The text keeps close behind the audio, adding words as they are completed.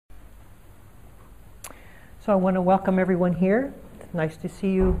So I want to welcome everyone here. It's nice to see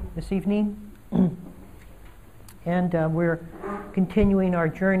you this evening. And we're continuing our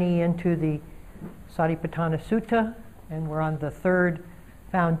journey into the Satipatthana Sutta, and we're on the third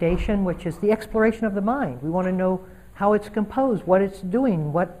foundation, which is the exploration of the mind. We want to know how it's composed, what it's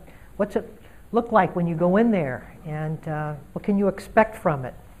doing, what's it look like when you go in there, and what can you expect from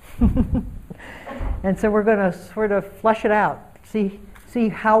it. And so we're going to sort of flesh it out, see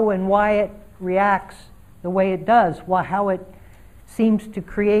how and why it reacts the way it does, how it seems to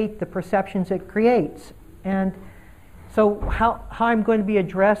create the perceptions it creates. And so how I'm going to be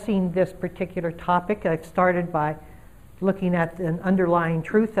addressing this particular topic, I started by looking at an underlying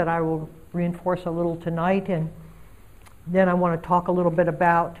truth that I will reinforce a little tonight, and then I want to talk a little bit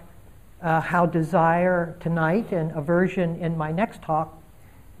about how desire tonight and aversion in my next talk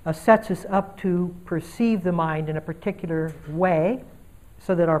sets us up to perceive the mind in a particular way,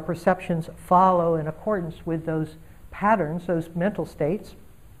 so that our perceptions follow in accordance with those patterns, those mental states.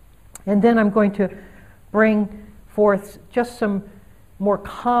 And then I'm going to bring forth just some more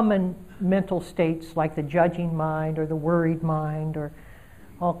common mental states like the judging mind or the worried mind or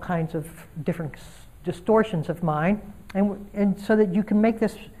all kinds of different distortions of mind, and so that you can make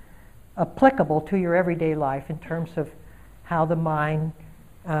this applicable to your everyday life in terms of how the mind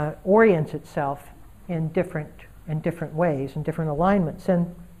orients itself in different ways, in different alignments.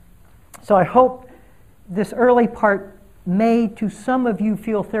 And so I hope this early part may to some of you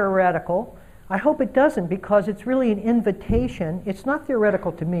feel theoretical. I hope it doesn't, because it's really an invitation. It's not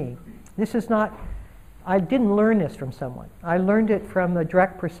theoretical to me. This is not, I didn't learn this from someone. I learned it from the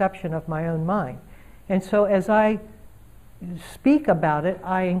direct perception of my own mind. And so as I speak about it,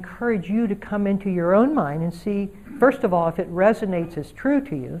 I encourage you to come into your own mind and see, first of all, if it resonates as true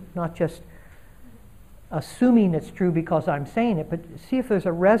to you, not just assuming it's true because I'm saying it, but see if there's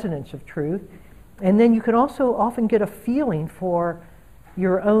a resonance of truth. And then you can also often get a feeling for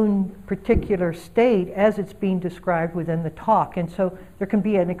your own particular state as it's being described within the talk. And so there can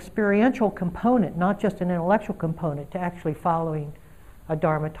be an experiential component, not just an intellectual component, to actually following a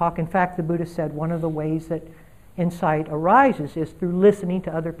Dharma talk. In fact, the Buddha said one of the ways that insight arises is through listening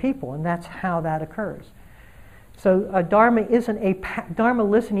to other people, and that's how that occurs. So Dharma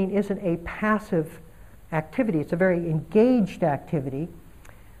listening isn't a passive activity. It's a very engaged activity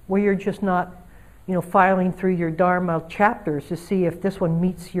where you're just not, filing through your Dharma chapters to see if this one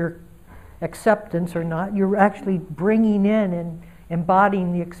meets your acceptance or not. You're actually bringing in and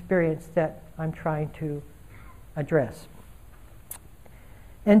embodying the experience that I'm trying to address.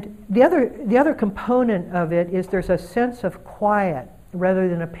 And the other component of it is there's a sense of quiet rather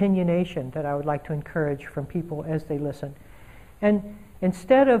than opinionation that I would like to encourage from people as they listen. And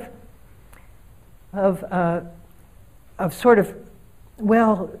instead of sort of,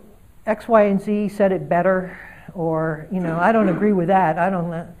 well, X, Y, and Z said it better, or, I don't agree with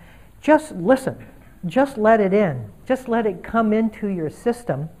that, just listen. Just let it in. Just let it come into your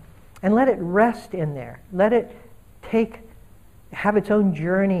system and let it rest in there. Let it have its own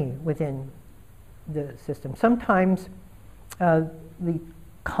journey within the system. Sometimes the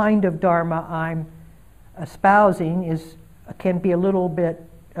kind of Dharma I'm espousing can be a little bit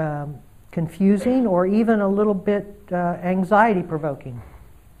confusing or even a little bit anxiety-provoking.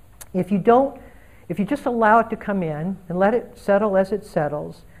 If you just allow it to come in and let it settle as it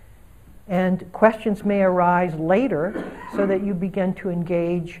settles, and questions may arise later so that you begin to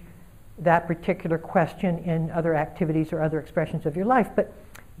engage that particular question in other activities or other expressions of your life. But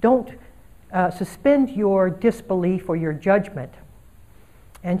don't suspend your disbelief or your judgment,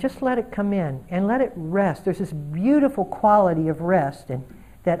 and just let it come in and let it rest. There's this beautiful quality of rest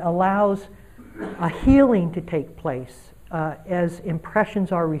that allows a healing to take place as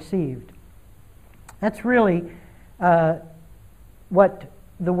impressions are received. That's really what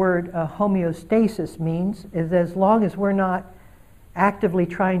the word homeostasis means, is as long as we're not actively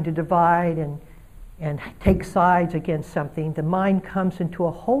trying to divide and take sides against something, the mind comes into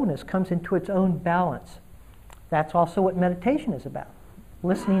a wholeness, comes into its own balance. That's also what meditation is about.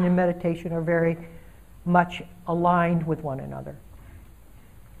 Listening and meditation are very much aligned with one another.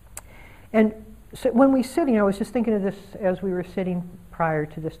 And so when we sit, I was just thinking of this as we were sitting prior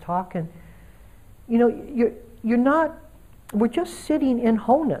to this talk, and we're just sitting in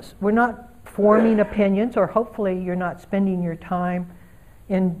wholeness. We're not forming opinions, or hopefully you're not spending your time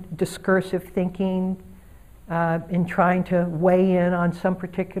in discursive thinking, in trying to weigh in on some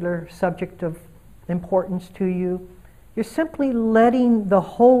particular subject of importance to you. You're simply letting the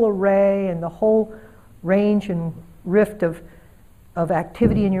whole array and the whole range and rift of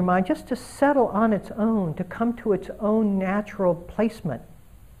activity in your mind just to settle on its own, to come to its own natural placement.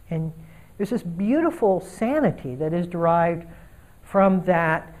 And There's this beautiful sanity that is derived from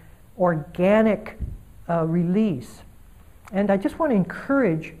that organic release. And I just want to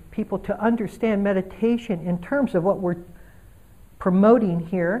encourage people to understand meditation in terms of what we're promoting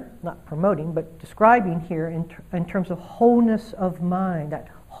here, not promoting, but describing here in terms of wholeness of mind, that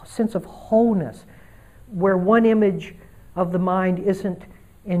sense of wholeness, where one image of the mind isn't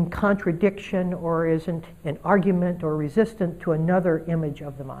in contradiction or isn't an argument or resistant to another image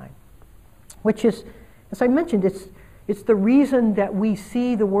of the mind. Which is, as I mentioned, it's the reason that we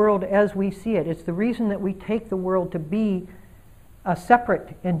see the world as we see it. It's the reason that we take the world to be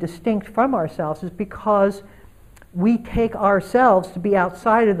separate and distinct from ourselves, is because we take ourselves to be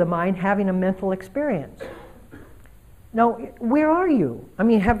outside of the mind having a mental experience. Now, where are you? I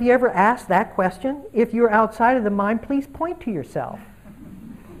mean, have you ever asked that question? If you're outside of the mind, please point to yourself.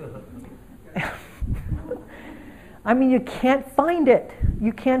 I mean, you can't find it.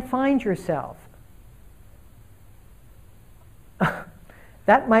 You can't find yourself.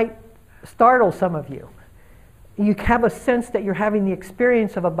 That might startle some of you. You have a sense that you're having the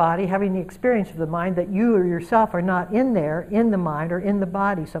experience of a body, having the experience of the mind, that you or yourself are not in there, in the mind or in the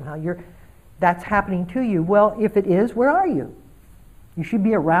body somehow. That's happening to you. Well, if it is, where are you? You should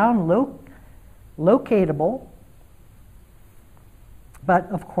be around, locatable. But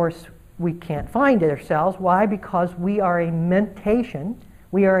of course, we can't find ourselves. Why? Because we are a mentation.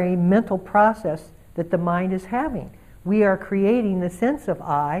 We are a mental process that the mind is having. We are creating the sense of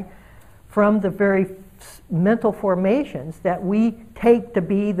I from the very mental formations that we take to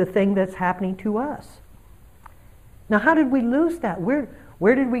be the thing that's happening to us. Now, how did we lose that?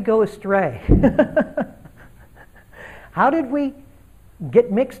 Where did we go astray? How did we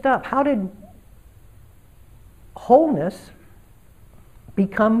get mixed up? How did wholeness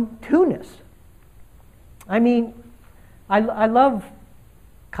become two-ness? I mean, I love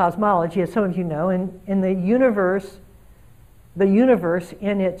cosmology, as some of you know, and in the universe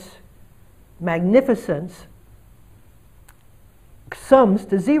in its magnificence sums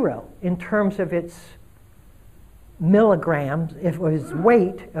to zero in terms of its milligrams, if it was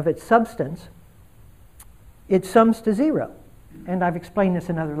weight of its substance, it sums to zero. And I've explained this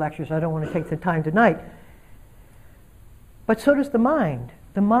in other lectures, I don't want to take the time tonight. But so does the mind.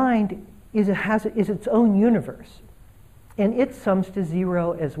 The mind is its own universe, and it sums to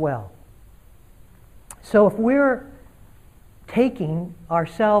zero as well. So if we're taking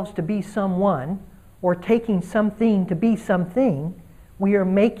ourselves to be someone, or taking something to be something, we are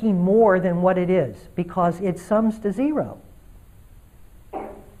making more than what it is, because it sums to zero.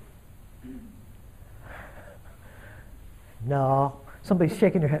 No, somebody's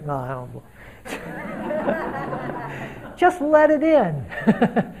shaking their head. No, I don't. Just let it in.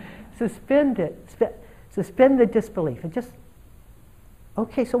 Suspend it. Suspend the disbelief. And just,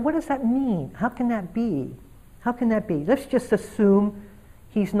 okay, so what does that mean? How can that be? How can that be? Let's just assume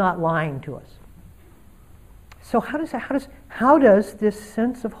he's not lying to us. So how does this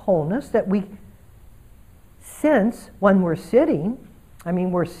sense of wholeness that we sense when we're sitting,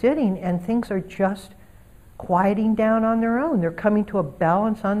 we're sitting and things are just quieting down on their own. They're coming to a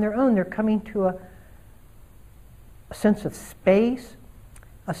balance on their own. They're coming to a sense of space,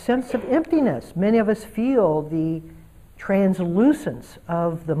 a sense of emptiness. Many of us feel the translucence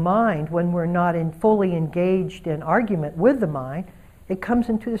of the mind when we're not fully engaged in argument with the mind. It comes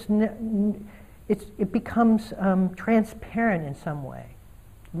into this, it becomes transparent in some way,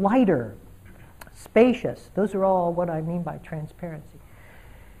 lighter, spacious. Those are all what I mean by transparency.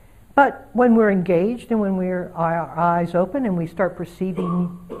 But when we're engaged and when our eyes open and we start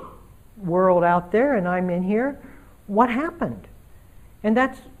perceiving world out there and I'm in here, what happened? And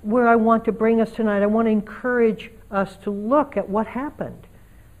that's where I want to bring us tonight. I want to encourage us to look at what happened.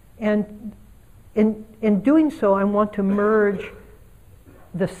 And in doing so, I want to merge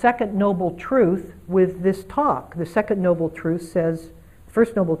the second noble truth with this talk. The second noble truth says, the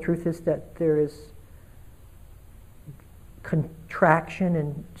first noble truth is that there is contraction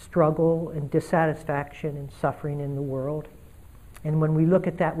and struggle and dissatisfaction and suffering in the world. And when we look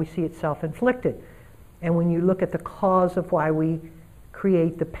at that, we see it self-inflicted. And when you look at the cause of why we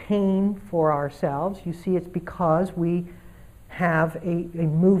create the pain for ourselves, you see it's because we have a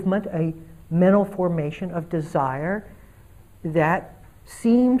movement, a mental formation of desire that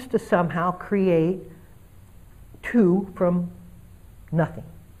seems to somehow create two from nothing.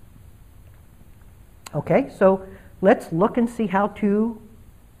 Okay, so let's look and see how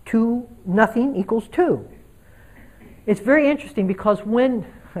nothing equals two. It's very interesting because when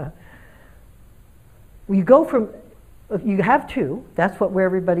you go from, you have two, that's where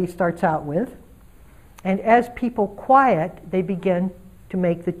everybody starts out with, and as people quiet, they begin to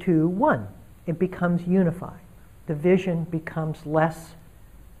make the two one. it becomes unified. The vision becomes less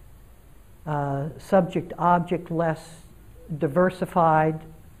subject-object, less diversified,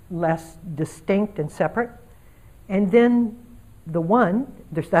 less distinct and separate. And then the one,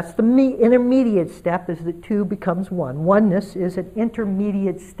 that's the intermediate step, is that two becomes one. Oneness is an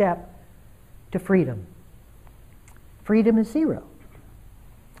intermediate step to freedom. Freedom is zero.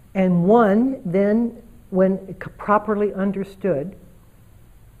 And one, then, when properly understood,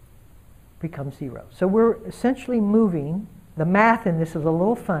 becomes zero. So we're essentially moving, the math in this is a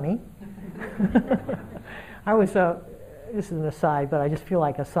little funny. This is an aside, but I just feel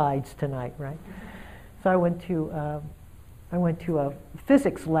like asides tonight, right? So I went to a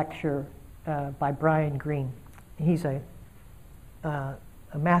physics lecture by Brian Greene. He's a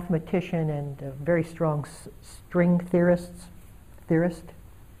mathematician and a very strong string theorist.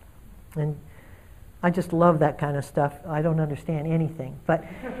 And I just love that kind of stuff. I don't understand anything. But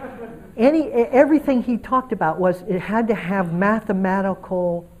everything he talked about was it had to have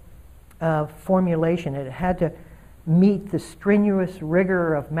mathematical formulation. It had to meet the strenuous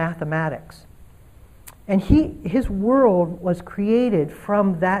rigor of mathematics. And his world was created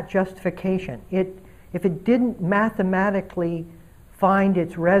from that justification. If it didn't mathematically find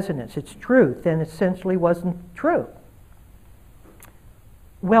its resonance, its truth, then it essentially wasn't true.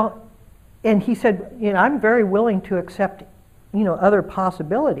 Well, and he said, I'm very willing to accept, other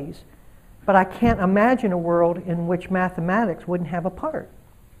possibilities, but I can't imagine a world in which mathematics wouldn't have a part.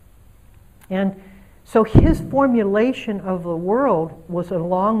 And so his formulation of the world was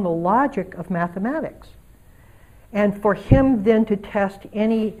along the logic of mathematics. And for him then to test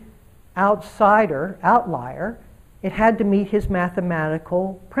any outlier, it had to meet his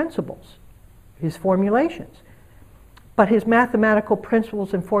mathematical principles, his formulations. But his mathematical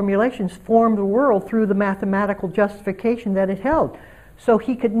principles and formulations formed the world through the mathematical justification that it held. So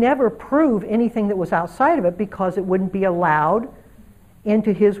he could never prove anything that was outside of it because it wouldn't be allowed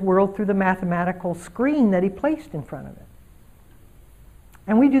into his world through the mathematical screen that he placed in front of it.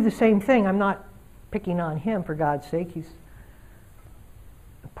 And we do the same thing. I'm not picking on him, for God's sake. He's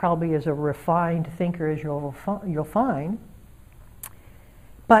probably as a refined thinker as you'll find.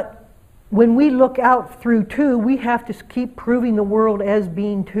 But when we look out through two, we have to keep proving the world as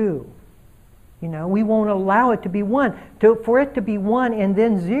being two. We won't allow it to be one. For it to be one and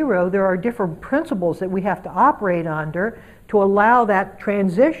then zero, there are different principles that we have to operate under to allow that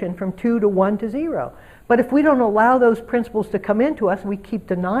transition from 2 to 1 to 0. But if we don't allow those principles to come into us, we keep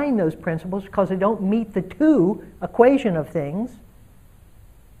denying those principles because they don't meet the two equation of things,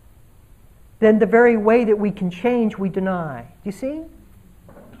 then the very way that we can change, we deny. Do you see?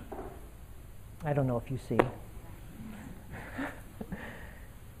 I don't know if you see.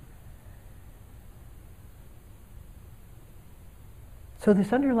 So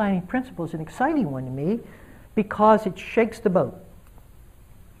this underlying principle is an exciting one to me because it shakes the boat.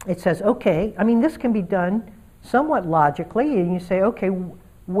 It says, okay, this can be done somewhat logically, and you say, okay,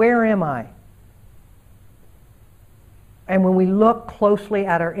 where am I? And when we look closely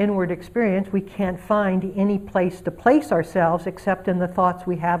at our inward experience, we can't find any place to place ourselves except in the thoughts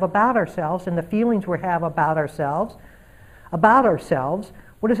we have about ourselves and the feelings we have about ourselves. About ourselves.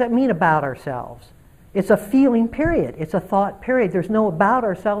 What does that mean, about ourselves? It's a feeling period. It's a thought period. There's no about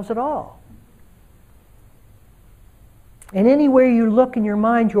ourselves at all. And anywhere you look in your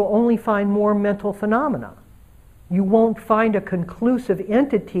mind, you'll only find more mental phenomena. You won't find a conclusive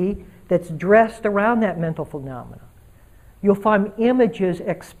entity that's dressed around that mental phenomena. You'll find images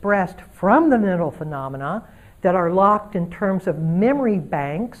expressed from the mental phenomena that are locked in terms of memory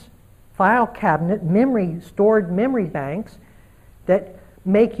banks, file cabinet, stored memory banks that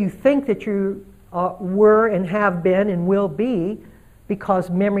make you think that you were and have been and will be, because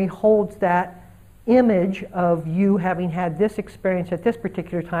memory holds that image of you having had this experience at this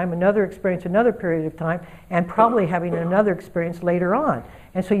particular time, another experience another period of time, and probably having another experience later on.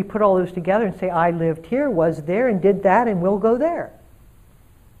 And so you put all those together and say, I lived here, was there, and did that, and will go there.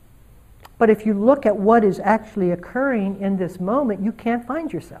 But if you look at what is actually occurring in this moment, you can't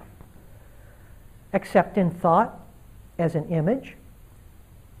find yourself, except in thought as an image,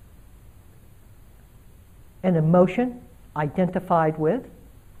 an emotion identified with,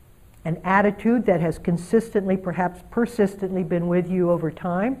 an attitude that has consistently, perhaps persistently been with you over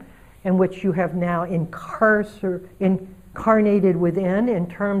time, and which you have now incarnated within in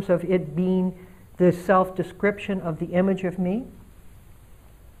terms of it being the self-description of the image of me.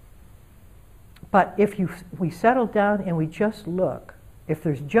 But if we settle down and we just look, if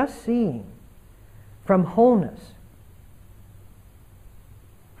there's just seeing from wholeness,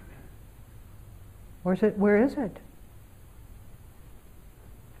 where is it?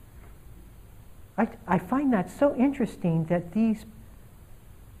 I find that so interesting that these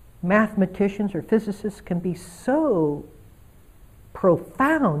mathematicians or physicists can be so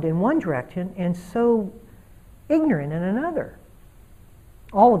profound in one direction and so ignorant in another.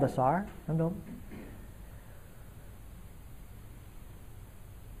 All of us are. I don't.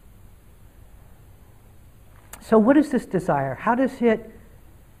 So what is this desire?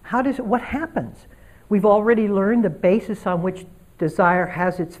 What happens? We've already learned the basis on which desire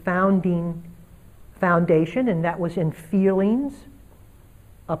has its foundation, and that was in feelings.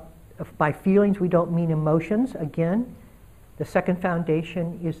 By feelings, we don't mean emotions. Again, the second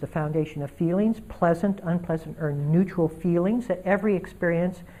foundation is the foundation of feelings, pleasant, unpleasant, or neutral feelings, that every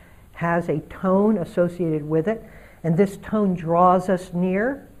experience has a tone associated with it, and this tone draws us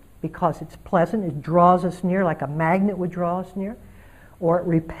near because it's pleasant. It draws us near like a magnet would draw us near, or it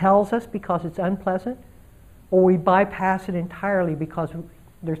repels us because it's unpleasant, or we bypass it entirely because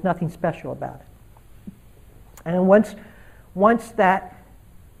there's nothing special about it. And once that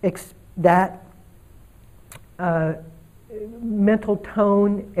mental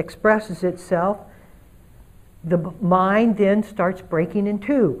tone expresses itself, the mind then starts breaking in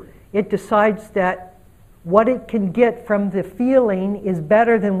two. It decides that what it can get from the feeling is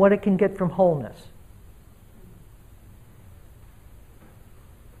better than what it can get from wholeness.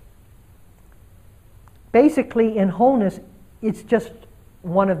 Basically, in wholeness, it's just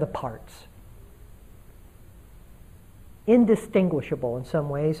one of the parts. Indistinguishable in some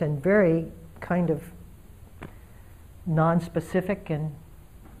ways, and very kind of non-specific and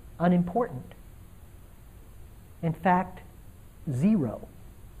unimportant. In fact, zero.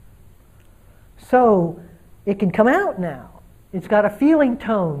 So it can come out now. It's got a feeling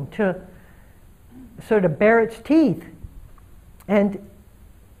tone to sort of bare its teeth. And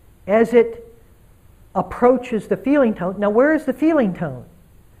as it approaches the feeling tone, now where is the feeling tone?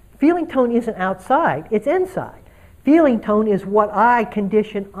 Feeling tone isn't outside, it's inside. Feeling tone is what I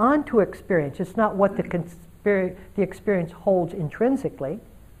condition onto experience. It's not what the experience holds intrinsically.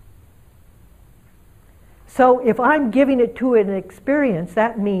 So if I'm giving it to an experience,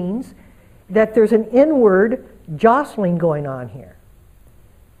 that means that there's an inward jostling going on here.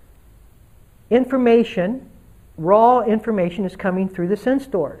 Information, raw information, is coming through the sense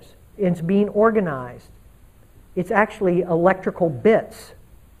doors. It's being organized. It's actually electrical bits,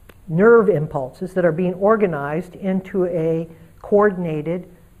 nerve impulses that are being organized into a coordinated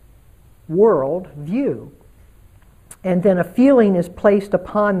world view. And then a feeling is placed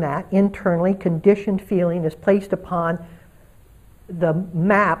upon that internally, conditioned feeling is placed upon the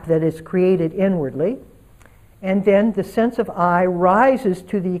map that is created inwardly. And then the sense of I rises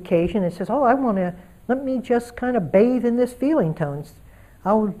to the occasion and says, oh, let me just kind of bathe in this feeling tone.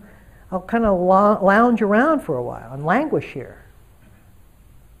 I'll kind of lounge around for a while and languish here.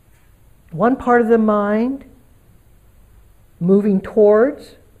 One part of the mind moving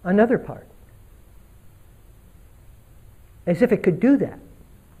towards another part. As if it could do that.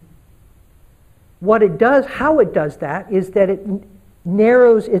 What it does, how it does that, is that it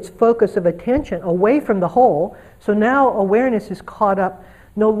narrows its focus of attention away from the whole. So now awareness is caught up.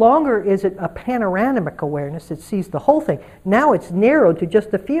 No longer is it a panoramic awareness that sees the whole thing. Now it's narrowed to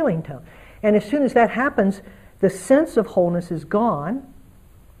just the feeling tone. And as soon as that happens, the sense of wholeness is gone.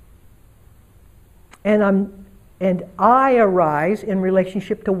 And I arise in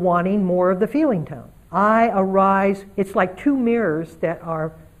relationship to wanting more of the feeling tone. I arise, it's like two mirrors that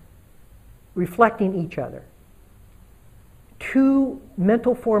are reflecting each other. Two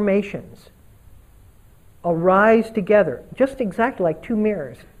mental formations arise together, just exactly like two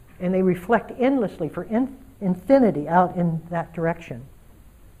mirrors, and they reflect endlessly for infinity out in that direction.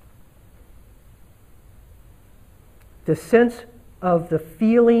 The sense of the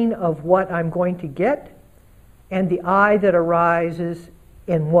feeling of what I'm going to get, and the I that arises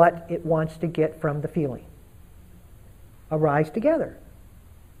in what it wants to get from the feeling arise together.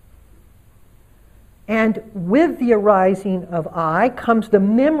 And with the arising of I comes the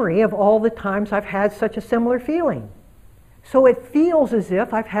memory of all the times I've had such a similar feeling. So it feels as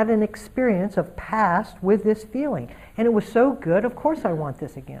if I've had an experience of past with this feeling. And it was so good, of course I want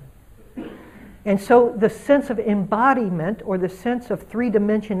this again. And so the sense of embodiment, or the sense of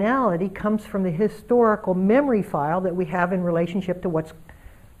three-dimensionality, comes from the historical memory file that we have in relationship to what's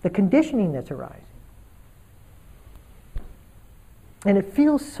the conditioning that's arising. And it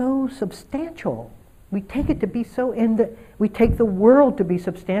feels so substantial. We take it to be so we take the world to be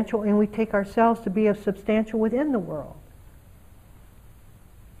substantial, and we take ourselves to be as substantial within the world.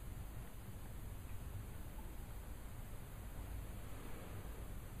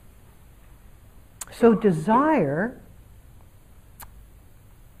 So desire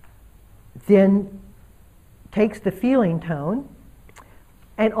then takes the feeling tone,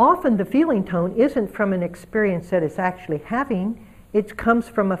 and often the feeling tone isn't from an experience that it's actually having, it comes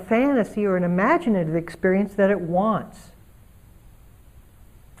from a fantasy or an imaginative experience that it wants.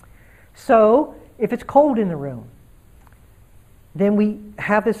 So, if it's cold in the room, then we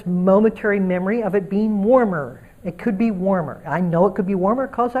have this momentary memory of it being warmer. It could be warmer. I know it could be warmer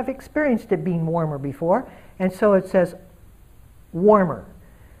because I've experienced it being warmer before, and so it says warmer.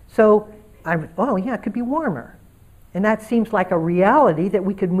 So, oh yeah, it could be warmer. And that seems like a reality that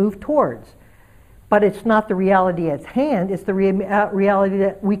we could move towards. But it's not the reality at hand, it's the reality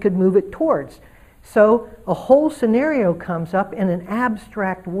that we could move it towards. So a whole scenario comes up in an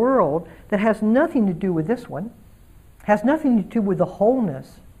abstract world that has nothing to do with this one, has nothing to do with the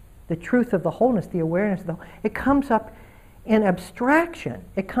wholeness, the truth of the wholeness, the awareness of the whole. It comes up in abstraction.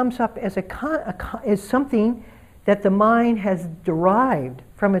 It comes up as as something that the mind has derived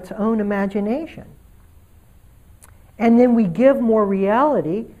from its own imagination. And then we give more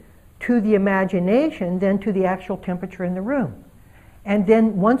reality to the imagination than to the actual temperature in the room. And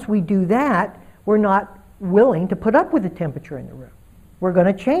then once we do that, we're not willing to put up with the temperature in the room. We're going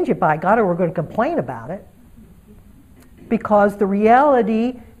to change it, by God, or we're going to complain about it. Because the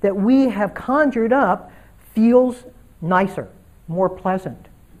reality that we have conjured up feels nicer, more pleasant.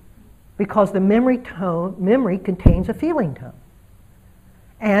 Because the memory contains a feeling tone.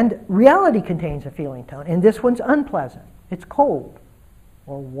 And reality contains a feeling tone. And this one's unpleasant. It's cold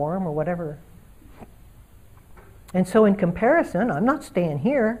or warm or whatever. And so in comparison, I'm not staying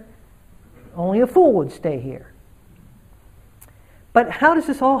here. Only a fool would stay here. But how does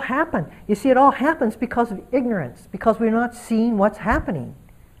this all happen? You see, it all happens because of ignorance, because we're not seeing what's happening.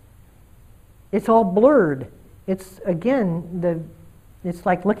 It's all blurred. It's, again, it's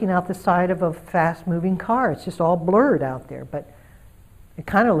like looking out the side of a fast-moving car. It's just all blurred out there. But it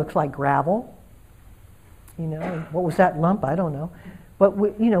kind of looks like gravel. You know, what was that lump? I don't know. But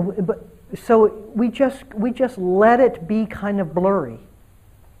so we just let it be kind of blurry,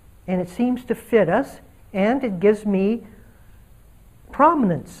 and it seems to fit us, and it gives me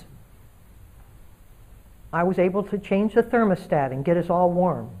prominence. I was able to change the thermostat and get us all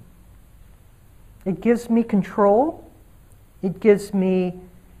warm. It gives me control. It gives me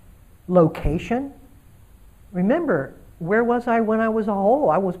location. Remember, where was I when I was a whole?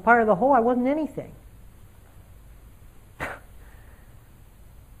 I was part of the whole. I wasn't anything.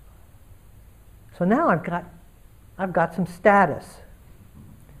 So now I've got some status,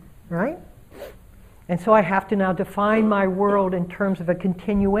 right? And so I have to now define my world in terms of a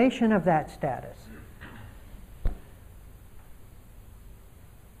continuation of that status.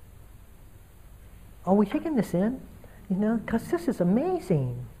 Are we taking this in? You know, because this is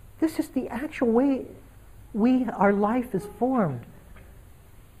amazing. This is the actual way our life is formed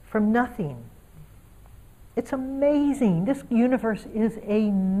from nothing. It's amazing. This universe is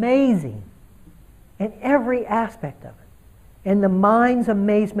amazing in every aspect of it. And the mind's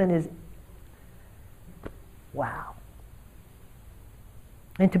amazement is, wow.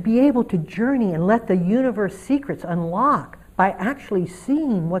 And to be able to journey and let the universe secrets unlock by actually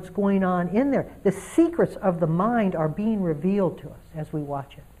seeing what's going on in there. The secrets of the mind are being revealed to us as we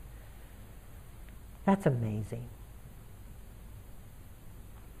watch it. That's amazing.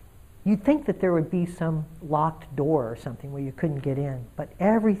 You'd think that there would be some locked door or something where you couldn't get in, but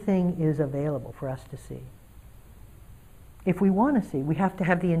everything is available for us to see. If we want to see, we have to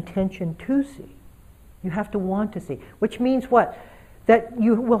have the intention to see. You have to want to see, which means what? That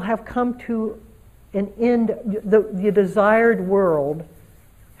you will have come to an end. The desired world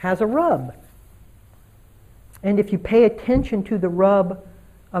has a rub. And if you pay attention to the rub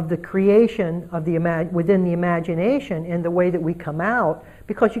of the creation of within the imagination and the way that we come out,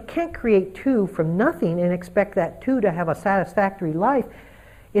 because you can't create two from nothing and expect that two to have a satisfactory life.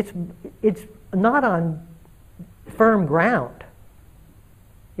 It's not on firm ground.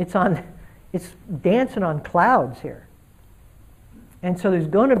 It's dancing on clouds here. And so there's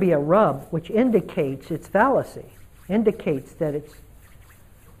going to be a rub which indicates its fallacy, indicates that it's...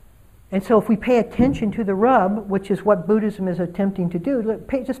 And so if we pay attention to the rub, which is what Buddhism is attempting to do,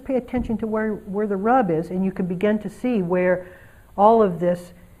 just pay attention to where the rub is, and you can begin to see where all of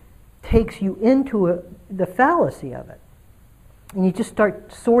this takes you into the fallacy of it. And you just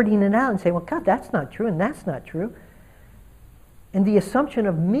start sorting it out and say, well, God, that's not true, and that's not true. And the assumption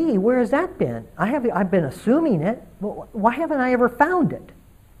of me, where has that been? I've been assuming it. Well, why haven't I ever found it?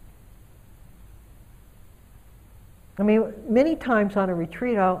 I mean, many times on a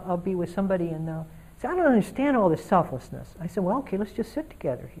retreat, I'll be with somebody and they'll say, I don't understand all this selflessness. I said, well, okay, let's just sit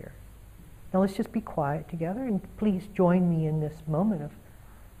together here. Now let's just be quiet together and please join me in this moment of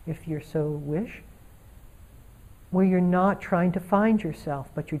if you so wish, where you're not trying to find yourself,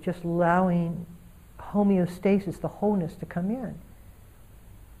 but you're just allowing homeostasis, the wholeness, to come in.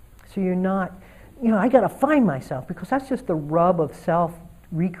 So you're not, I got to find myself, because that's just the rub of self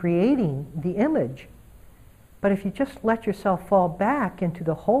recreating the image. But if you just let yourself fall back into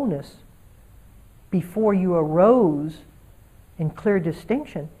the wholeness before you arose in clear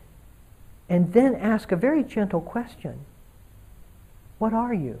distinction, and then ask a very gentle question, what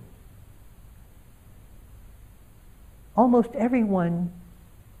are you? Almost everyone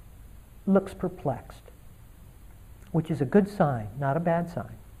looks perplexed, which is a good sign, not a bad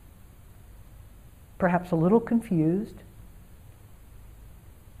sign. Perhaps a little confused,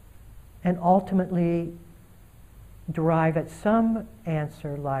 and ultimately derive at some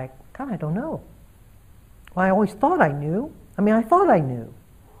answer like, God, I don't know. Well, I always thought I knew. I thought I knew.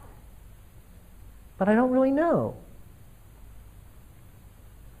 But I don't really know.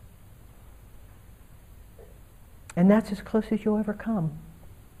 And that's as close as you'll ever come.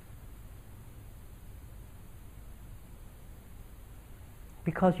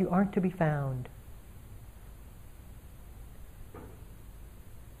 Because you aren't to be found.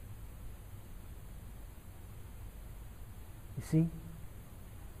 You see?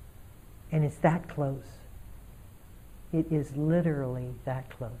 And it's that close. It is literally that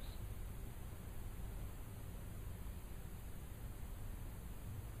close.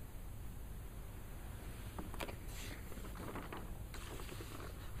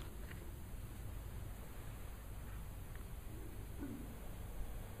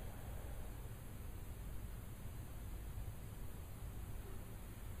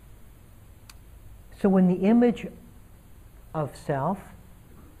 So when the image of self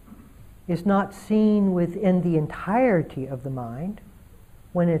is not seen within the entirety of the mind,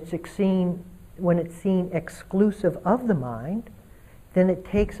 when it's seen exclusive of the mind, then it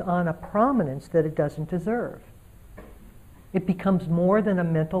takes on a prominence that it doesn't deserve. It becomes more than a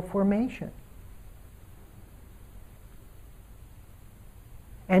mental formation.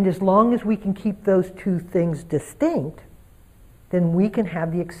 And as long as we can keep those two things distinct, then we can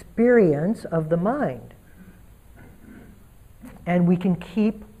have the experience of the mind. And we can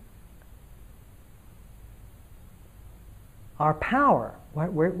keep our power.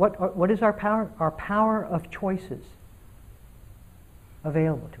 What is our power? Our power of choices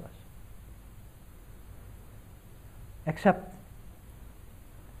available to us. Except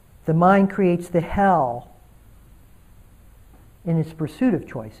the mind creates the hell in its pursuit of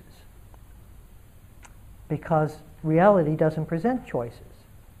choices, because reality doesn't present choices.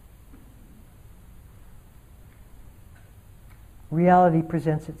 Reality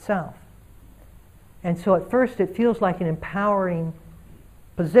presents itself. And so at first it feels like an empowering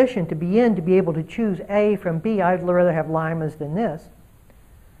position to be in, to be able to choose A from B. I'd rather have limas than this.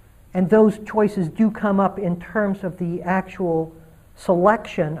 And those choices do come up in terms of the actual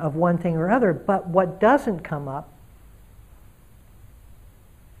selection of one thing or other, but what doesn't come up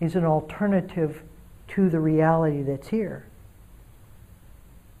is an alternative to the reality that's here.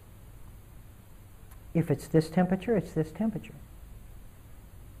 If it's this temperature, it's this temperature.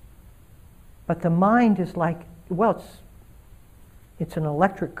 But the mind is like, well, it's an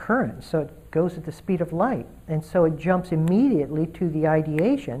electric current, so it goes at the speed of light. And so it jumps immediately to the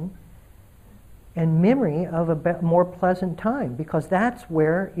ideation and memory of a more pleasant time, because that's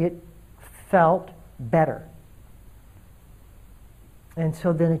where it felt better. And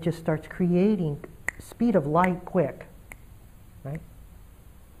so then it just starts creating speed of light quick, right?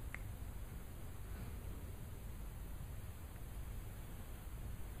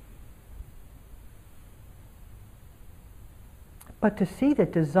 But to see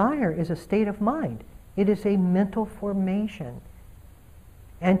that desire is a state of mind, it is a mental formation.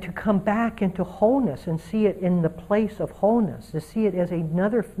 And to come back into wholeness and see it in the place of wholeness, to see it as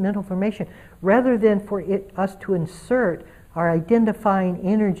another mental formation, rather than for us to insert our identifying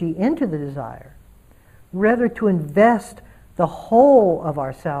energy into the desire, rather to invest the whole of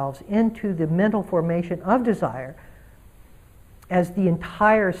ourselves into the mental formation of desire as the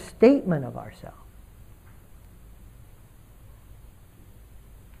entire statement of ourselves.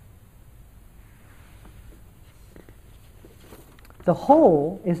 The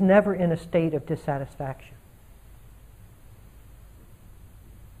whole is never in a state of dissatisfaction.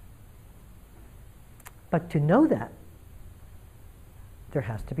 But to know that, there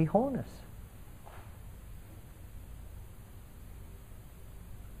has to be wholeness.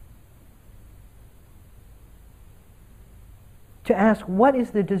 To ask, what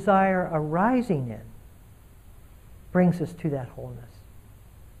is the desire arising in, brings us to that wholeness.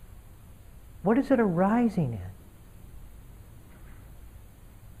 What is it arising in?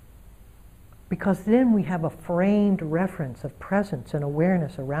 Because then we have a framed reference of presence and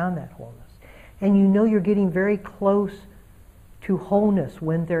awareness around that wholeness. And you know you're getting very close to wholeness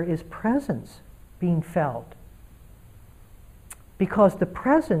when there is presence being felt. Because the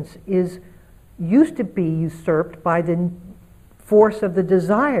presence used to be usurped by the force of the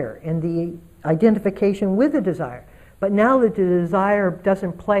desire and the identification with the desire. But now that the desire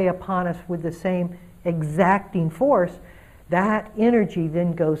doesn't play upon us with the same exacting force, that energy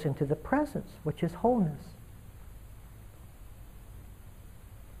then goes into the presence, which is wholeness.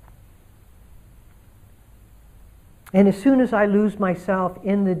 And as soon as I lose myself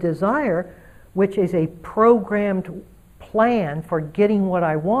in the desire, which is a programmed plan for getting what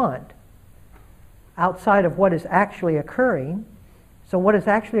I want, outside of what is actually occurring, so what is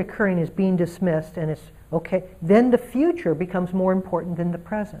actually occurring is being dismissed, and it's okay, then the future becomes more important than the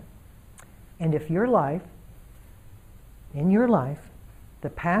present. And if in your life, the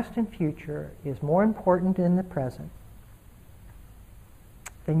past and future is more important than the present,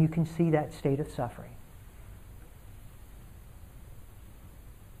 then you can see that state of suffering.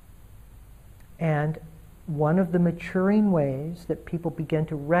 And one of the maturing ways that people begin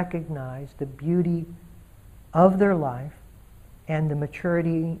to recognize the beauty of their life and the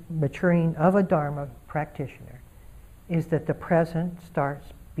maturing of a Dharma practitioner is that the present starts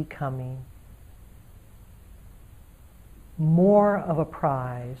becoming more of a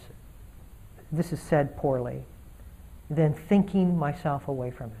prize, this is said poorly, than thinking myself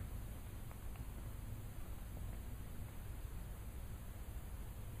away from it.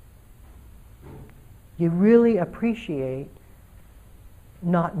 You really appreciate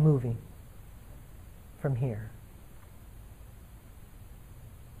not moving from here.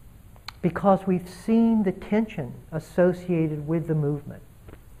 Because we've seen the tension associated with the movement.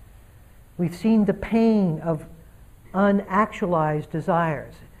 We've seen the pain of unactualized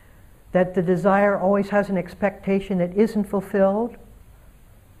desires. That the desire always has an expectation that isn't fulfilled.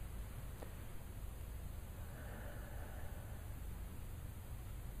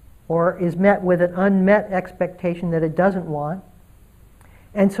 Or is met with an unmet expectation that it doesn't want.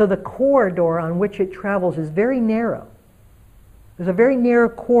 And so the corridor on which it travels is very narrow. There's a very narrow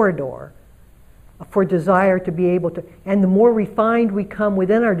corridor for desire to be able to, and the more refined we come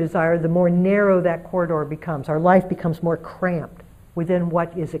within our desire, the more narrow that corridor becomes. Our life becomes more cramped within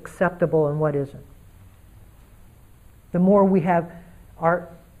what is acceptable and what isn't. The more we have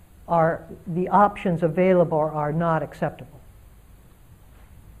the options available are not acceptable.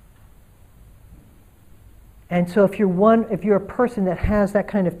 And so if you're a person that has that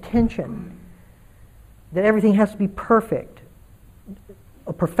kind of tension, that everything has to be perfect,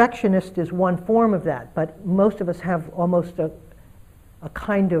 a perfectionist is one form of that, but most of us have almost a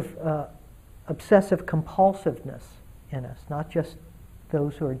kind of obsessive compulsiveness in us, not just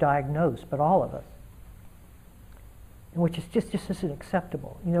those who are diagnosed, but all of us, which is just isn't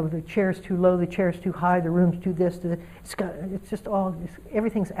acceptable. You know, the chair's too low, the chair's too high, the room's too this,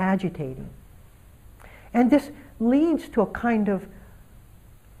 everything's agitating. And this leads to a kind of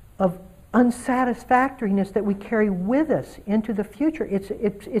unsatisfactoriness that we carry with us into the future.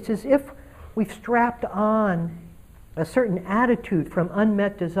 It's as if we've strapped on a certain attitude from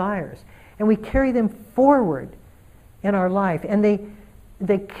unmet desires, and we carry them forward in our life, and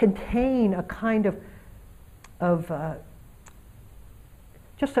they contain a kind of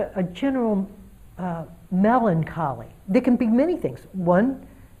just a general melancholy. They can be many things. One,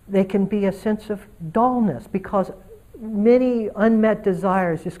 they can be a sense of dullness, because many unmet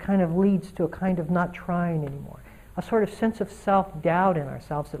desires just kind of leads to a kind of not trying anymore. A sort of sense of self-doubt in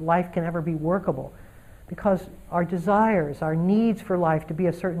ourselves that life can ever be workable, because our desires, our needs for life to be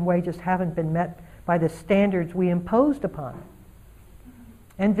a certain way just haven't been met by the standards we imposed upon it.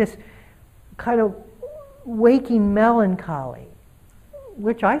 And this kind of waking melancholy,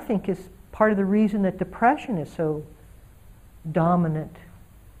 which I think is part of the reason that depression is so dominant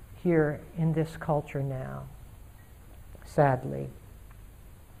here in this culture now, sadly.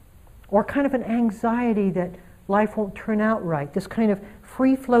 Or kind of an anxiety that life won't turn out right, this kind of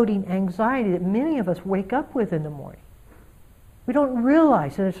free-floating anxiety that many of us wake up with in the morning. We don't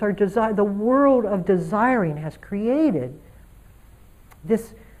realize that it's our desire, the world of desiring has created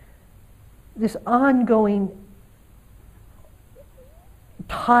this ongoing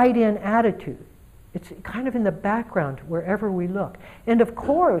tied-in attitude. It's kind of in the background wherever we look. And of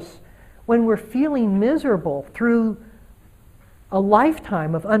course, when we're feeling miserable through a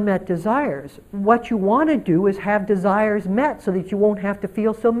lifetime of unmet desires, what you want to do is have desires met so that you won't have to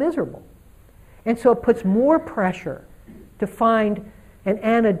feel so miserable. And so it puts more pressure to find an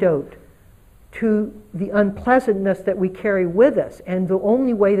antidote to the unpleasantness that we carry with us. And the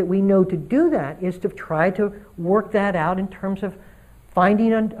only way that we know to do that is to try to work that out in terms of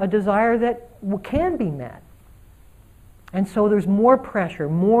finding a desire that can be met. And so there's more pressure,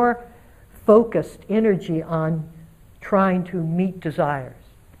 more focused energy on trying to meet desires.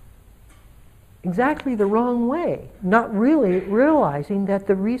 Exactly the wrong way, not really realizing that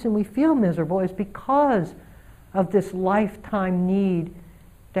the reason we feel miserable is because of this lifetime need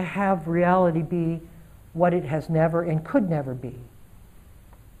to have reality be what it has never and could never be.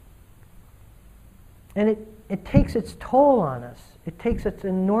 And it takes its toll on us. It takes its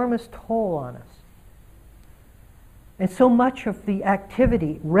enormous toll on us. And so much of the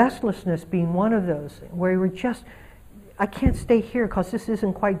activity, restlessness being one of those, where we're just, I can't stay here because this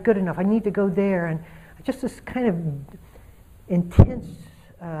isn't quite good enough. I need to go there. And just this kind of intense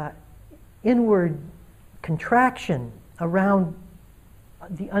inward contraction around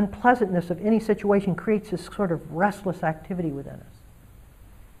the unpleasantness of any situation creates this sort of restless activity within us,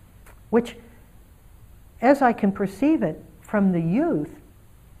 which, as I can perceive it from the youth,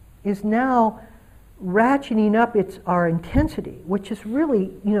 is now ratcheting up our intensity, which is really,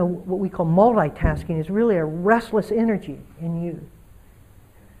 what we call multitasking, is really a restless energy in youth.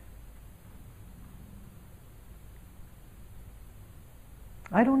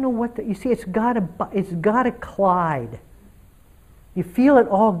 I don't know what you see. It's got to collide. You feel it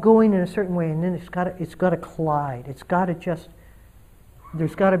all going in a certain way, and then it's got to collide. It's got to just.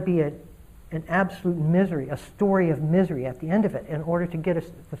 There's got to be an absolute misery, a story of misery at the end of it, in order to get us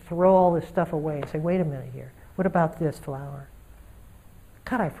to throw all this stuff away and say, "Wait a minute here. What about this flower?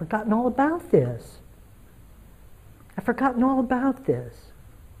 God, I've forgotten all about this. I've forgotten all about this."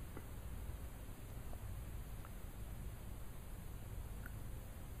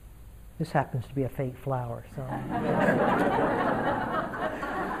 This happens to be a fake flower, so.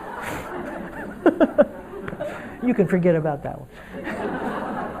 You can forget about that one.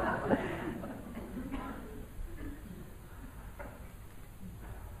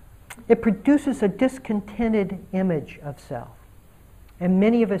 It produces a discontented image of self. And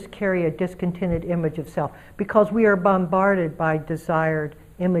many of us carry a discontented image of self because we are bombarded by desiring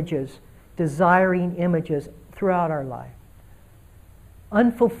images throughout our life.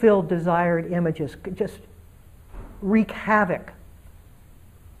 Unfulfilled desired images just wreak havoc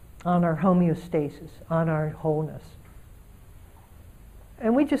on our homeostasis, on our wholeness.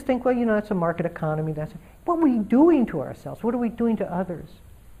 And we just think, well, it's a market economy. What are we doing to ourselves? What are we doing to others?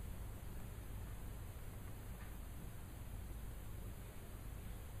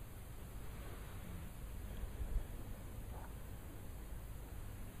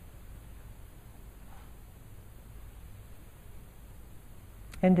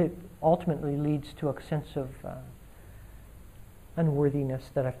 And it ultimately leads to a sense of unworthiness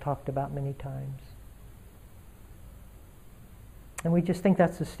that I've talked about many times. And we just think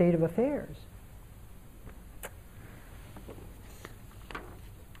that's the state of affairs.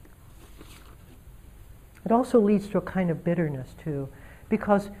 It also leads to a kind of bitterness too,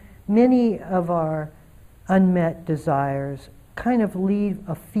 because many of our unmet desires kind of leave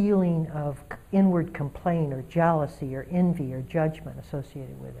a feeling of inward complaint or jealousy or envy or judgment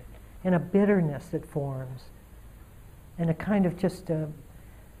associated with it, and a bitterness that forms, and a kind of just a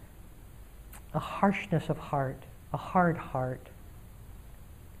harshness of heart, a hard heart.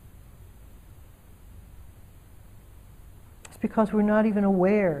 It's because we're not even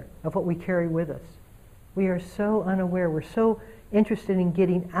aware of what we carry with us. We are so unaware. We're so interested in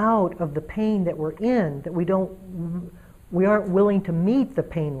getting out of the pain that we're in that we aren't willing to meet the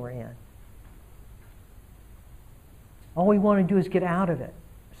pain we're in. All we want to do is get out of it.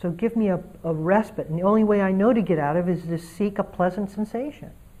 So give me a respite. And the only way I know to get out of it is to seek a pleasant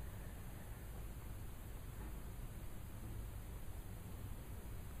sensation.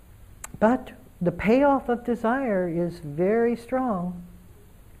 But the payoff of desire is very strong.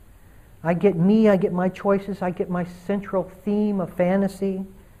 I get me, I get my choices, I get my central theme of fantasy.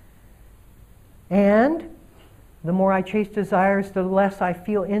 And the more I chase desires, the less I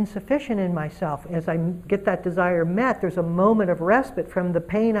feel insufficient in myself. As I get that desire met, there's a moment of respite from the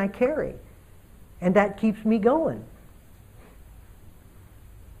pain I carry. And that keeps me going.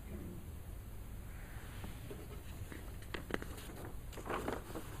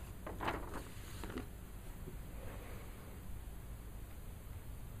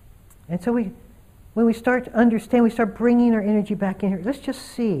 And so when we start to understand, we start bringing our energy back in here. Let's just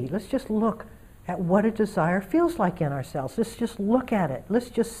see, let's just look at what a desire feels like in ourselves. Let's just look at it. Let's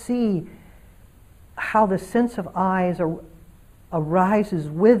just see how the sense of I arises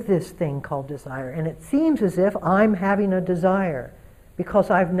with this thing called desire. And it seems as if I'm having a desire. because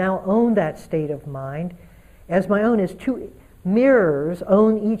I've now owned that state of mind as my own, as two mirrors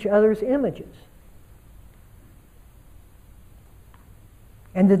own each other's images.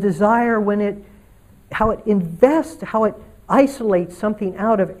 And the desire, how it invests, how it isolates something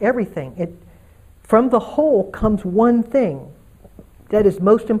out of everything, from the whole comes one thing that is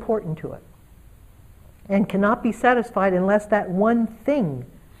most important to it, and cannot be satisfied unless that one thing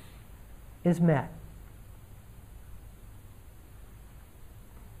is met.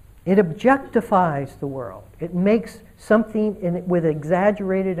 It objectifies the world. It makes something with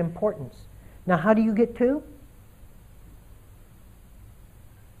exaggerated importance. Now, how do you get to?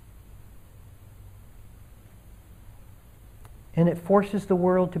 And it forces the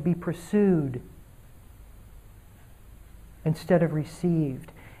world to be pursued instead of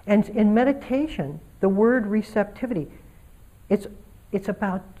received. And in meditation, the word receptivity, it's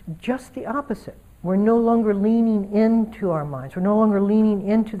about just the opposite. We're no longer leaning into our minds. We're no longer leaning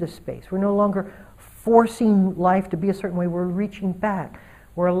into the space. We're no longer forcing life to be a certain way. We're reaching back.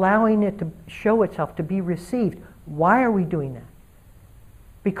 We're allowing it to show itself, to be received. Why are we doing that?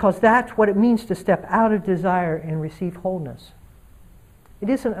 Because that's what it means to step out of desire and receive wholeness. It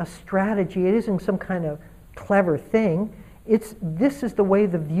isn't a strategy. It isn't some kind of clever thing. This is the way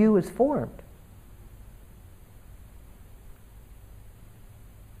the view is formed.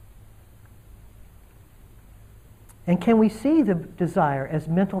 And can we see the desire as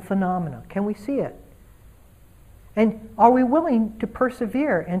mental phenomena? Can we see it? And are we willing to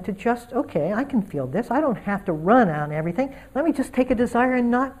persevere and to just, okay, I can feel this. I don't have to run on everything. Let me just take a desire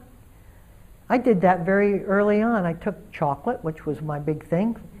and not. I did that very early on. I took chocolate, which was my big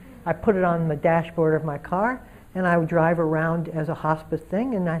thing. I put it on the dashboard of my car, and I would drive around as a hospice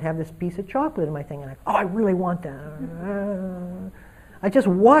thing, and I'd have this piece of chocolate in my thing. And I really want that. I just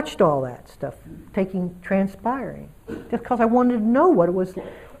watched all that stuff transpiring, just because I wanted to know what it was,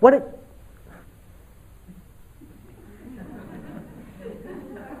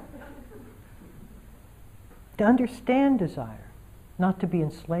 to understand desire, not to be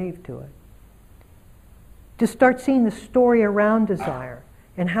enslaved to it. To start seeing the story around desire,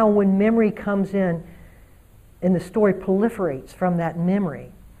 and how when memory comes in, and the story proliferates from that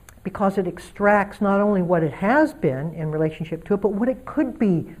memory, because it extracts not only what it has been in relationship to it, but what it could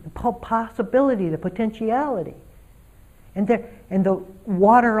be, the possibility, the potentiality. And the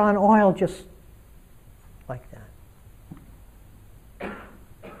water on oil, just like that.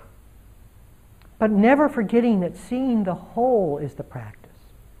 But never forgetting that seeing the whole is the practice.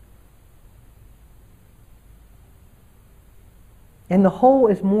 And the whole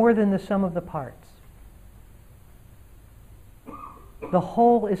is more than the sum of the parts. The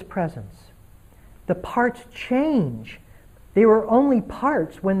whole is presence. The parts change. They were only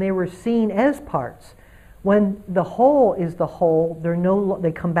parts when they were seen as parts. When the whole is the whole,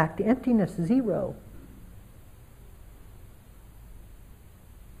 they come back to emptiness, zero.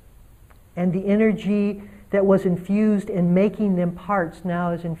 And the energy that was infused in making them parts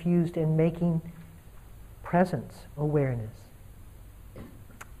now is infused in making presence, awareness.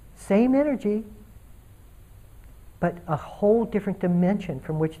 Same energy, but a whole different dimension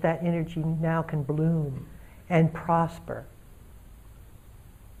from which that energy now can bloom and prosper.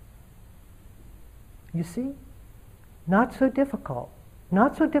 You see? Not so difficult.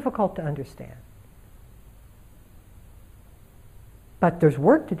 Not so difficult to understand. But there's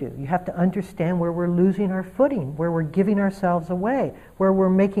work to do. You have to understand where we're losing our footing, where we're giving ourselves away, where we're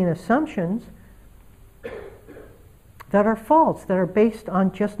making assumptions that are false, that are based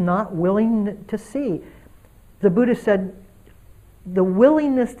on just not willing to see. The Buddha said, the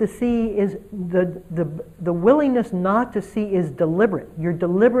willingness to see is the willingness not to see is deliberate. You're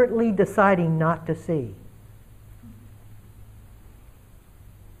deliberately deciding not to see.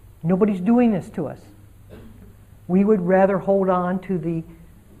 Nobody's doing this to us. We would rather hold on to the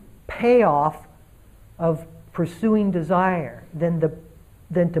payoff of pursuing desire than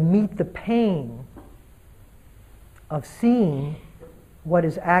to meet the pain of seeing what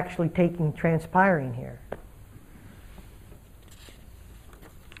is actually transpiring here.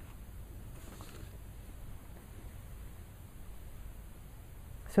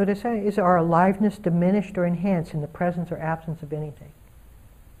 So to say, is our aliveness diminished or enhanced in the presence or absence of anything?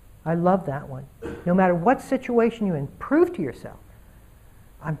 I love that one. No matter what situation you're in, prove to yourself,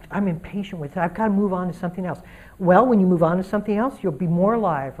 I'm impatient with it. I've got to move on to something else. Well, when you move on to something else, you'll be more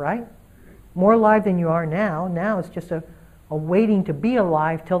alive, right? More alive than you are now. Now it's just a waiting to be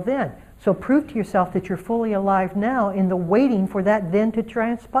alive till then. So prove to yourself that you're fully alive now in the waiting for that then to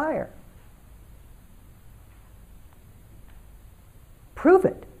transpire. Prove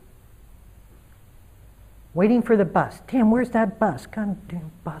it. Waiting for the bus. Damn, where's that bus? God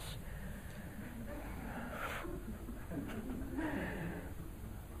damn bus.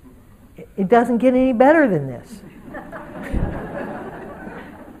 It doesn't get any better than this.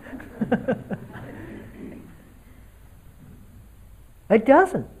 It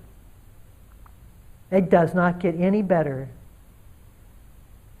doesn't. It does not get any better.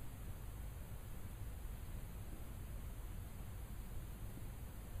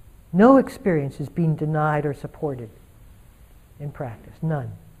 No experience is being denied or supported in practice.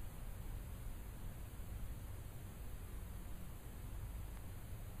 None.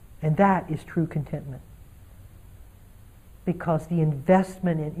 And that is true contentment. Because the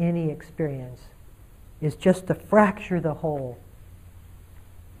investment in any experience is just to fracture the whole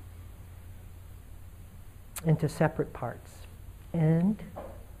into separate parts and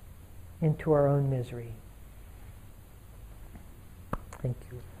into our own misery. Thank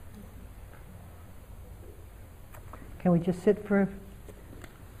you. Can we just sit for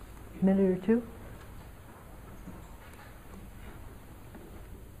a minute or two?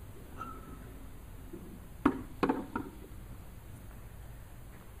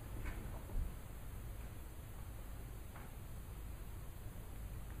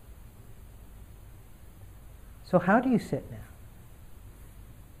 So how do you sit now?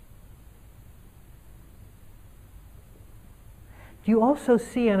 Do you also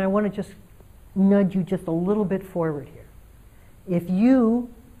see, and I want to just nudge you just a little bit forward here. If you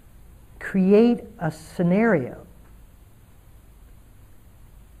create a scenario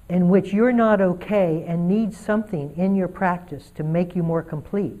in which you're not okay and need something in your practice to make you more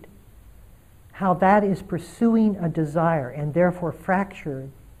complete, how that is pursuing a desire and therefore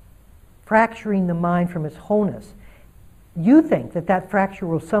fracturing the mind from its wholeness. You think that that fracture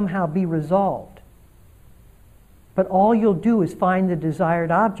will somehow be resolved, but all you'll do is find the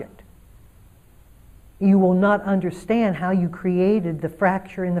desired object. You will not understand how you created the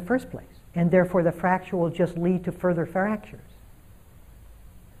fracture in the first place, and therefore the fracture will just lead to further fractures.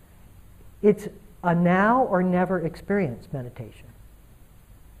 It's a now or never experience meditation.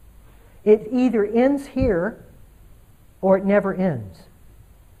 It either ends here or it never ends.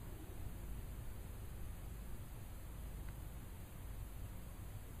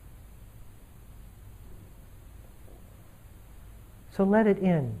 So let it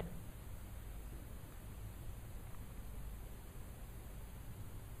end.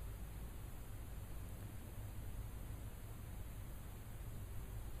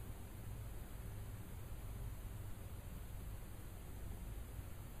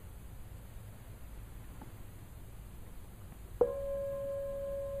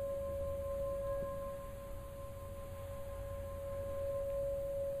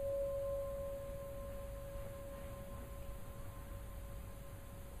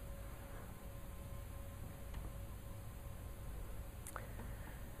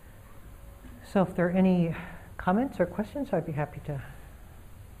 So if there are any comments or questions, I'd be happy to.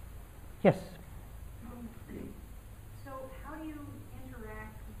 Yes? So how do you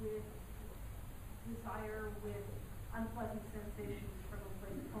interact with desire, with unpleasant sensations from a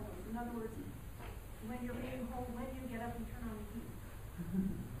place of wholeness? In other words, when you're being whole, when do you get up and turn on the heat?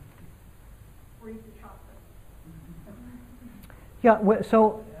 Or eat the chocolate? Yeah,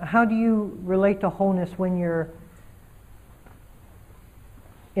 so how do you relate to wholeness when you're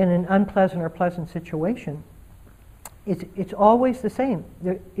in an unpleasant or pleasant situation? It's always the same.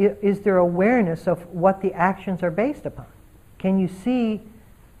 Is there awareness of what the actions are based upon? Can you see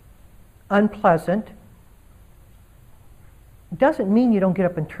unpleasant? Doesn't mean you don't get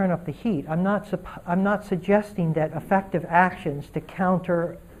up and turn up the heat. I'm not suggesting that effective actions to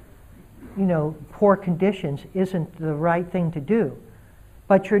counter, poor conditions isn't the right thing to do.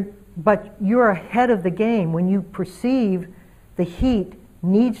 But you're ahead of the game when you perceive the heat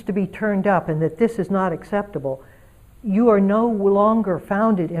needs to be turned up and that this is not acceptable. You are no longer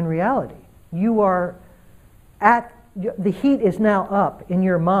founded in reality. You are the heat is now up in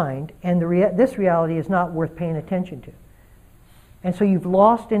your mind, and this reality is not worth paying attention to. And so you've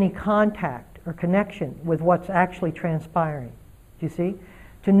lost any contact or connection with what's actually transpiring. Do you see?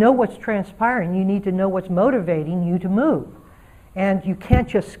 To know what's transpiring, you need to know what's motivating you to move. And you can't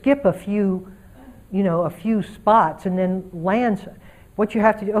just skip a few spots and then land. What you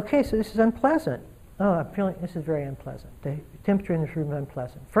have to do, okay, so this is unpleasant. Oh, I'm feeling this is very unpleasant. The temperature in this room is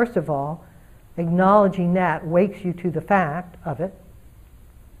unpleasant. First of all, acknowledging that wakes you to the fact of it.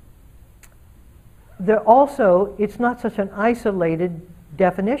 Also, it's not such an isolated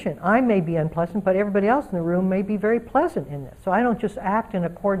definition. I may be unpleasant, but everybody else in the room may be very pleasant in this. So I don't just act in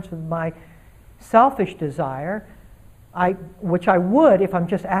accordance with my selfish desire. which I would if I'm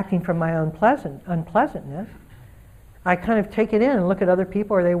just acting from my own unpleasantness. I kind of take it in and look at other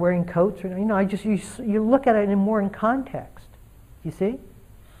people. Are they wearing coats? Or, you look at it more in context. You see?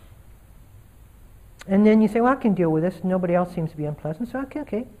 And then you say, well, I can deal with this. Nobody else seems to be unpleasant. So,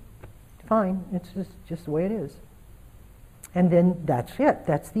 okay, fine. It's just the way it is. And then that's it.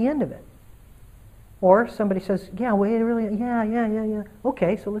 That's the end of it. Or somebody says, yeah, yeah.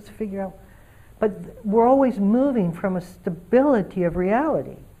 Okay, so let's figure out. But we're always moving from a stability of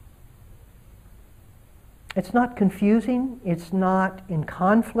reality. It's not confusing, it's not in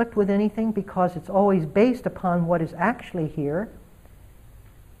conflict with anything, because it's always based upon what is actually here,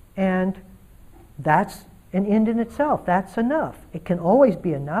 and that's an end in itself. That's enough. It can always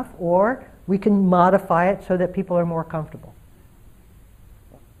be enough, or we can modify it so that people are more comfortable.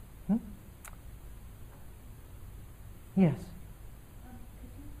 Yes? Could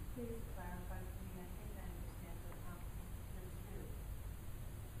you please clarify for me? I think I understand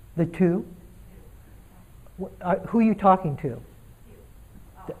the two. The two? Who are you talking to?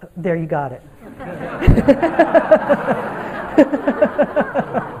 There, you got it.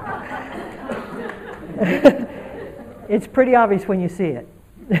 It's pretty obvious when you see it,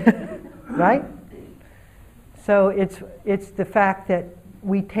 right? So it's the fact that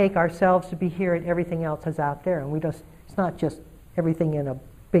we take ourselves to be here and everything else is out there, and it's not just everything in a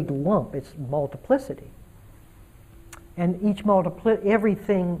big lump, it's multiplicity. And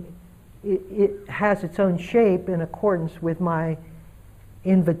everything, it has its own shape in accordance with my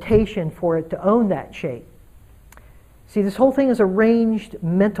invitation for it to own that shape. See, this whole thing is arranged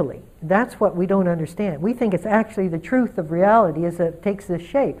mentally. That's what we don't understand. We think it's actually the truth of reality is that it takes this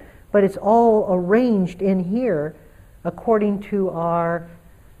shape, but it's all arranged in here according to our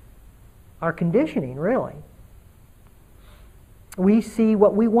conditioning, really. We see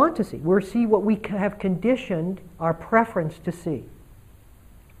what we want to see. We see what we have conditioned our preference to see.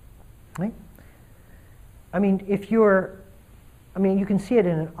 Right? I mean, you can see it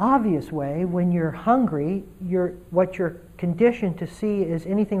in an obvious way. When you're hungry, what you're conditioned to see is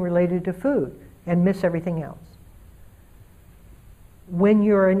anything related to food and miss everything else. When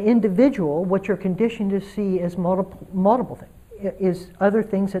you're an individual, what you're conditioned to see is multiple things, is other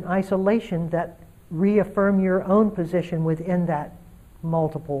things in isolation that reaffirm your own position within that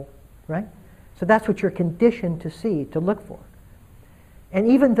multiple, right? So that's what you're conditioned to see, to look for. And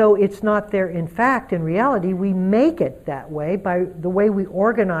even though it's not there in fact, in reality, we make it that way by the way we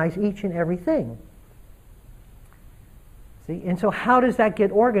organize each and everything. See? And so how does that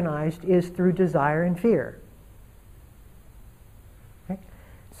get organized is through desire and fear. Okay?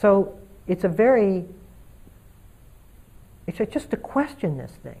 So it's just to question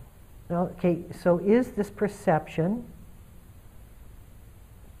this thing. Okay, so is this perception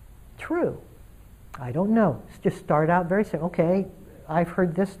true? I don't know. Let's just start out very simple. Okay, I've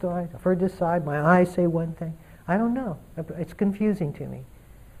heard this story, I've heard this side, my eyes say one thing. I don't know. It's confusing to me.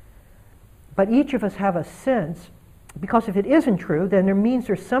 But each of us have a sense, because if it isn't true, then there means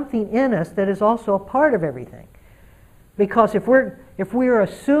there's something in us that is also a part of everything. Because if we're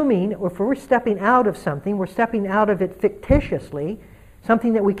assuming, or if we're stepping out of something, we're stepping out of it fictitiously,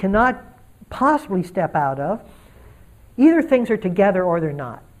 something that we cannot possibly step out of, either things are together or they're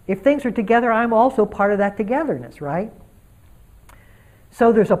not. If things are together, I'm also part of that togetherness, right?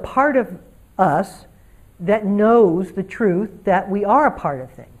 So there's a part of us that knows the truth that we are a part of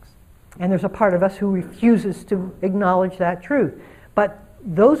things. And there's a part of us who refuses to acknowledge that truth. But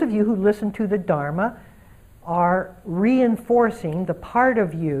those of you who listen to the Dharma are reinforcing the part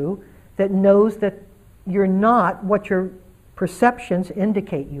of you that knows that you're not what your perceptions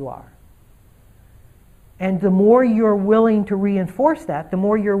indicate you are. And the more you're willing to reinforce that, the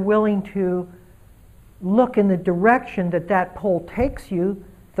more you're willing to look in the direction that that pole takes you,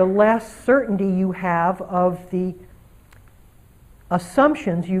 the less certainty you have of the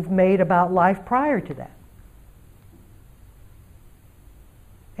assumptions you've made about life prior to that.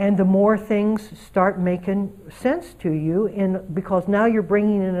 And the more things start making sense to you, because now you're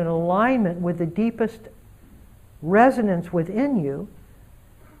bringing in an alignment with the deepest resonance within you,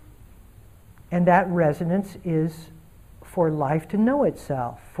 and that resonance is for life to know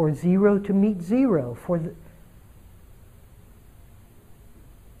itself, for zero to meet zero,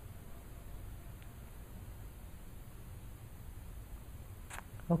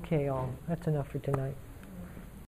 Okay, all. That's enough for tonight.